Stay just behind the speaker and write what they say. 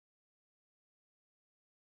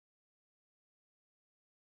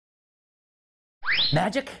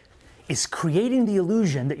Magic is creating the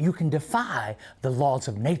illusion that you can defy the laws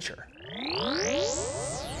of nature.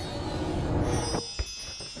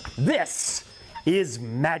 This is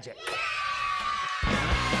magic.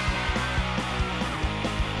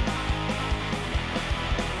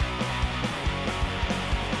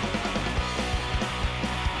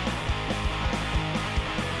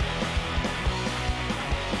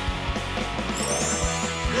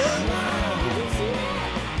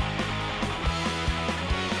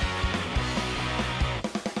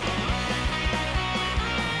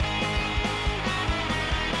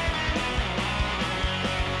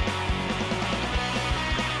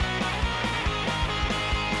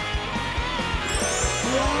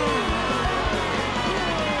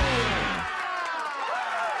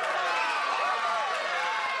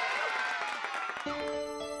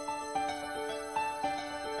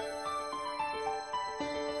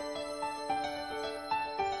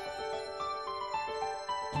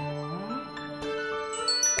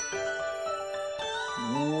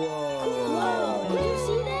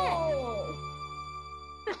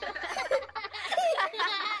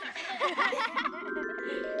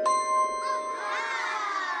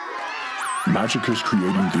 Magic is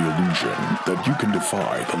creating the illusion that you can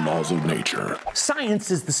defy the laws of nature.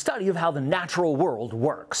 Science is the study of how the natural world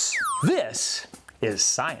works. This is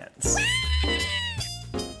science.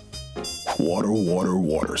 Water, water,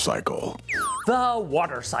 water cycle. The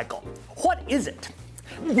water cycle. What is it?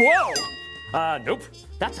 Whoa! Nope.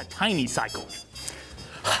 That's a tiny cycle.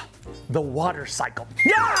 The water cycle.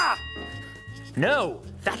 Yeah! No,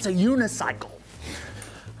 that's a unicycle.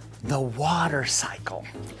 The water cycle.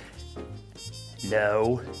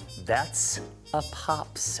 No, that's a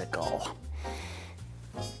popsicle.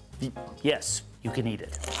 Yes, you can eat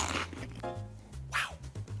it. Wow,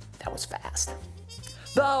 that was fast.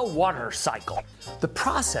 The water cycle, the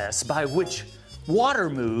process by which water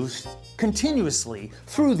moves continuously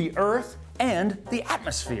through the earth and the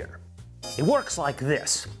atmosphere. It works like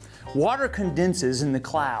this. Water condenses in the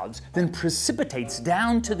clouds, then precipitates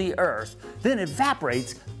down to the earth, then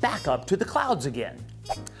evaporates back up to the clouds again.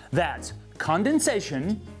 That's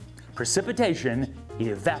condensation, precipitation,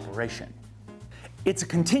 evaporation. It's a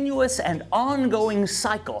continuous and ongoing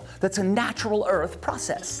cycle that's a natural Earth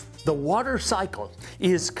process. The water cycle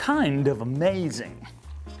is kind of amazing.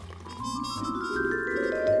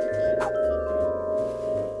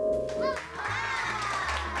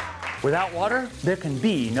 Without water, there can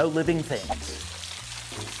be no living things.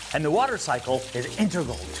 And the water cycle is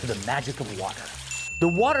integral to the magic of water. The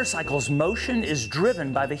water cycle's motion is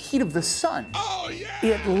driven by the heat of the sun. Oh, yeah.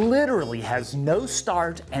 It literally has no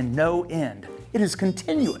start and no end. It is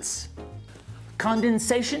continuous.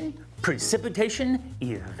 Condensation, precipitation,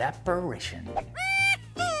 evaporation.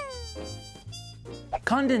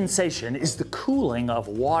 Condensation is the cooling of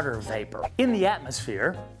water vapor in the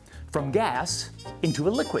atmosphere from gas into a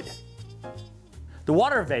liquid. The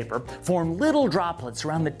water vapor forms little droplets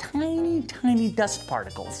around the tiny, tiny dust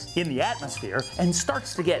particles in the atmosphere and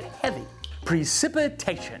starts to get heavy.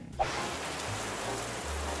 Precipitation.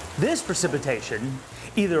 This precipitation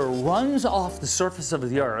either runs off the surface of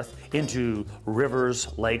the earth into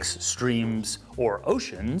rivers, lakes, streams, or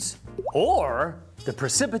oceans, or the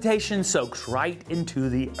precipitation soaks right into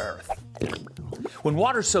the earth. When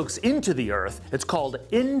water soaks into the earth, it's called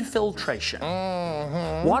infiltration.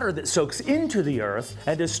 Water that soaks into the earth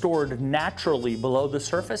and is stored naturally below the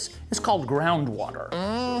surface is called groundwater.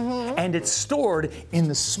 And it's stored in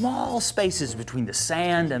the small spaces between the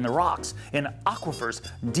sand and the rocks in aquifers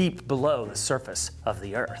deep below the surface of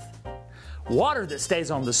the earth. Water that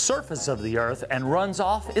stays on the surface of the earth and runs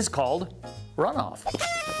off is called runoff.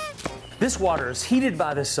 This water is heated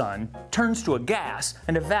by the sun, turns to a gas,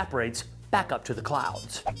 and evaporates back up to the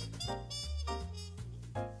clouds.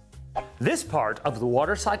 This part of the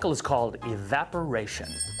water cycle is called evaporation.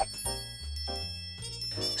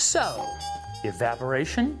 So,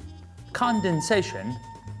 evaporation, condensation,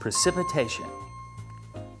 precipitation.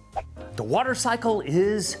 The water cycle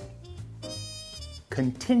is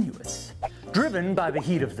continuous, driven by the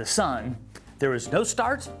heat of the sun. There is no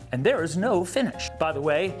start and there is no finish. By the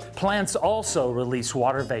way, plants also release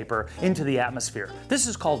water vapor into the atmosphere. This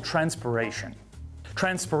is called transpiration.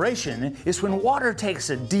 Transpiration is when water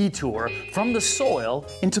takes a detour from the soil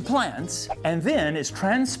into plants and then is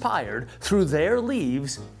transpired through their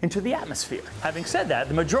leaves into the atmosphere. Having said that,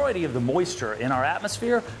 the majority of the moisture in our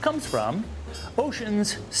atmosphere comes from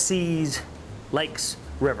oceans, seas, lakes,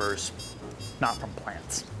 rivers, not from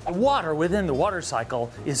plants. Water within the water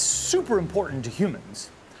cycle is super important to humans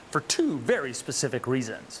for two very specific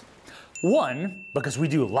reasons. One, because we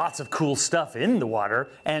do lots of cool stuff in the water,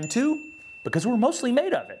 and two, because we're mostly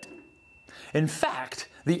made of it. In fact,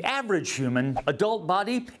 the average human adult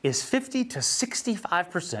body is 50 to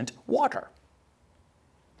 65% water.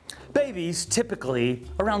 Babies typically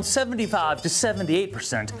around 75 to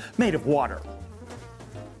 78% made of water.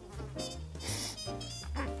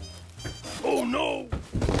 Oh no!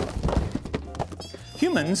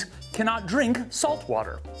 Humans cannot drink salt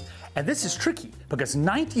water. And this is tricky because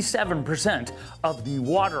 97% of the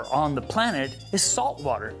water on the planet is salt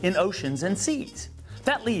water in oceans and seas.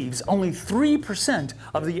 That leaves only 3%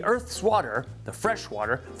 of the Earth's water, the fresh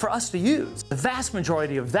water, for us to use. The vast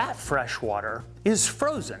majority of that fresh water is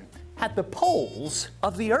frozen at the poles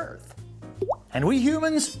of the Earth. And we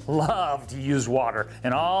humans love to use water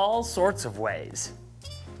in all sorts of ways.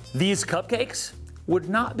 These cupcakes would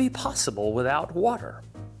not be possible without water.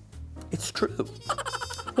 It's true.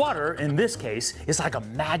 Water, in this case, is like a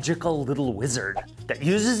magical little wizard that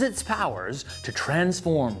uses its powers to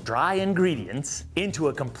transform dry ingredients into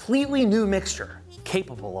a completely new mixture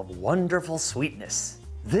capable of wonderful sweetness.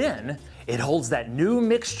 Then, it holds that new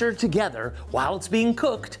mixture together while it's being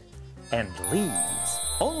cooked and leaves.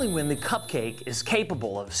 Only when the cupcake is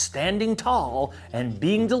capable of standing tall and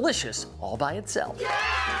being delicious all by itself.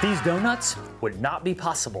 These donuts would not be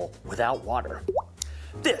possible without water.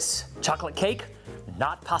 This chocolate cake,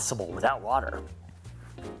 not possible without water.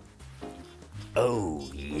 Oh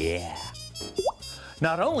yeah.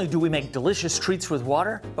 Not only do we make delicious treats with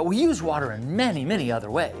water, but we use water in many, many other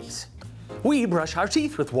ways. We brush our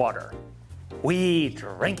teeth with water. We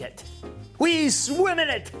drink it. We swim in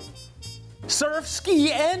it. Surf,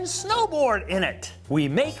 ski, and snowboard in it. We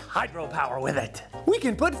make hydropower with it. We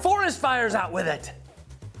can put forest fires out with it.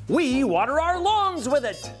 We water our lawns with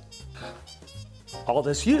it. All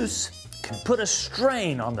this use can put a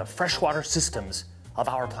strain on the freshwater systems of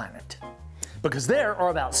our planet. Because there are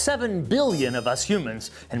about 7 billion of us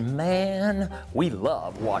humans, and man, we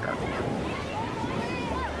love water.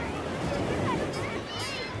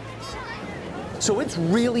 So it's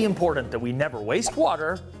really important that we never waste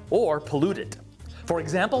water or pollute it. For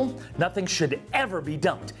example, nothing should ever be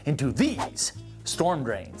dumped into these storm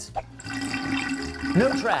drains.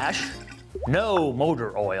 No trash, no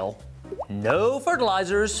motor oil, no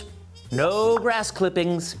fertilizers, no grass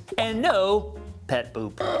clippings, and no pet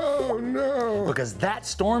poop. Oh no! Because that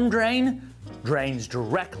storm drain drains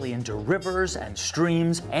directly into rivers and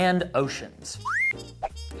streams and oceans.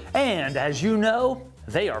 And as you know,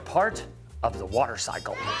 they are part of the water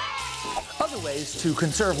cycle. Other ways to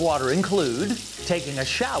conserve water include taking a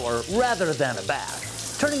shower rather than a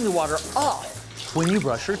bath, turning the water off when you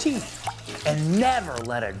brush your teeth, and never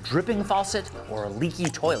let a dripping faucet or a leaky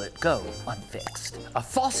toilet go unfixed. A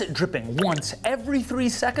faucet dripping once every 3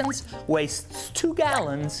 seconds wastes 2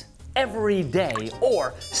 gallons every day,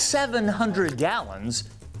 or 700 gallons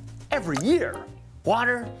every year.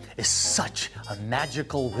 Water is such a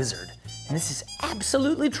magical wizard, and this is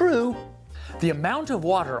absolutely true. The amount of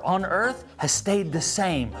water on Earth has stayed the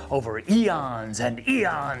same over eons and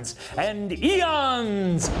eons and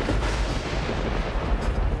eons.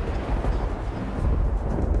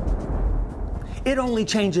 It only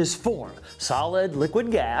changes form. Solid,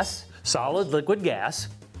 liquid, gas,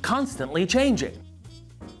 constantly changing.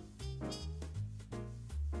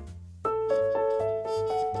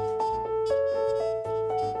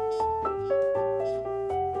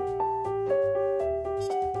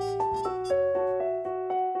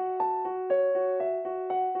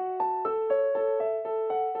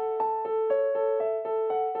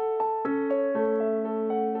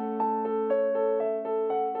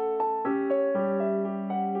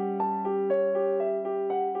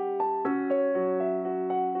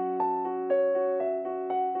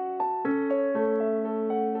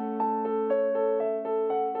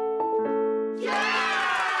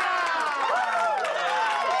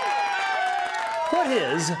 What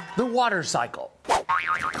is the water cycle?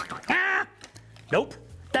 Ah! Nope,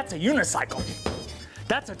 that's a unicycle.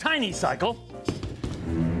 That's a tiny cycle.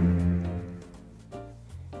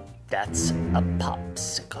 That's a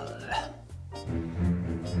popsicle.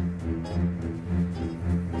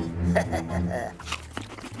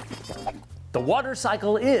 The water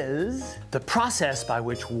cycle is the process by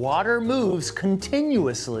which water moves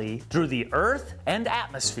continuously through the Earth and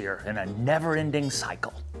atmosphere in a never-ending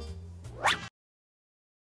cycle.